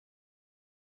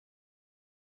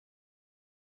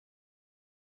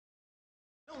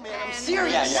Man, I'm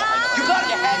serious. Yeah, I know. You got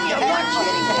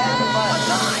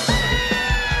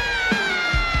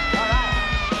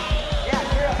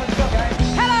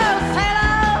Hello,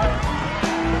 sailor.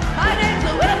 My name's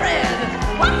Wilfred.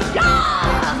 What's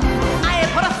yours? I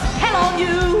put a spell on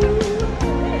you,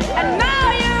 and now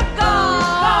you're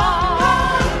gone.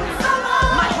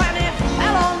 My granny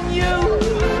fell on you,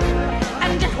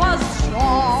 and it was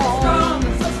strong.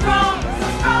 So strong.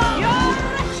 Your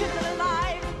wretched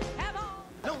life have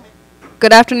all.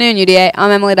 Good afternoon, UDA.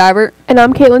 I'm Emily Dibert, And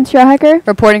I'm Caitlin Strohacker.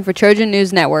 reporting for Trojan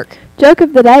News Network. Joke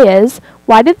of the day is,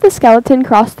 why did the skeleton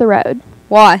cross the road?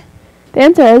 Why? The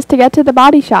answer is to get to the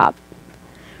body shop.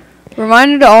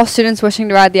 Reminder to all students wishing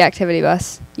to ride the activity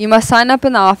bus. You must sign up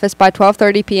in the office by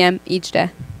 12:30 p.m. each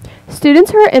day.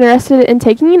 Students who are interested in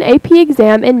taking an AP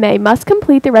exam in May must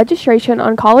complete the registration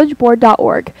on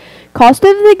collegeboard.org. Cost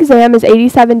of the exam is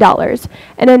 $87.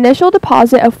 An initial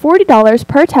deposit of $40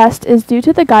 per test is due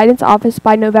to the guidance office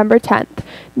by November 10th.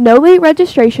 No late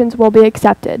registrations will be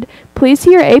accepted. Please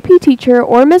see your AP teacher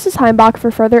or Mrs. Heimbach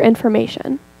for further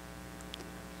information.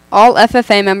 All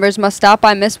FFA members must stop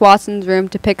by Miss Watson's room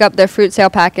to pick up their fruit sale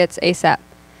packets ASAP.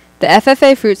 The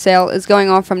FFA fruit sale is going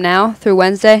on from now through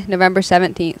Wednesday, November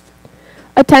 17th.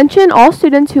 Attention all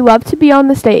students who love to be on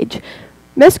the stage.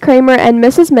 Miss Kramer and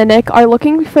Mrs. Minnick are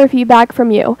looking for feedback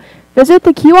from you. Visit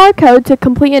the QR code to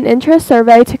complete an interest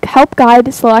survey to help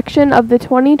guide selection of the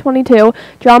 2022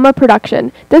 drama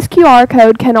production. This QR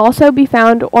code can also be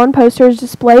found on posters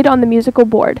displayed on the musical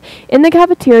board, in the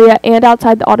cafeteria, and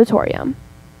outside the auditorium.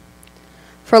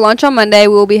 For lunch on Monday,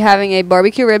 we will be having a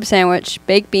barbecue rib sandwich,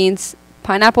 baked beans,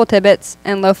 pineapple tibbets,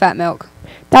 and low-fat milk.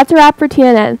 That's a wrap for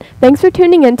TNN. Thanks for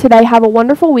tuning in today. Have a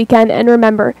wonderful weekend, and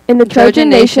remember, in the Trojan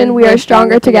Nation, we are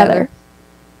stronger together.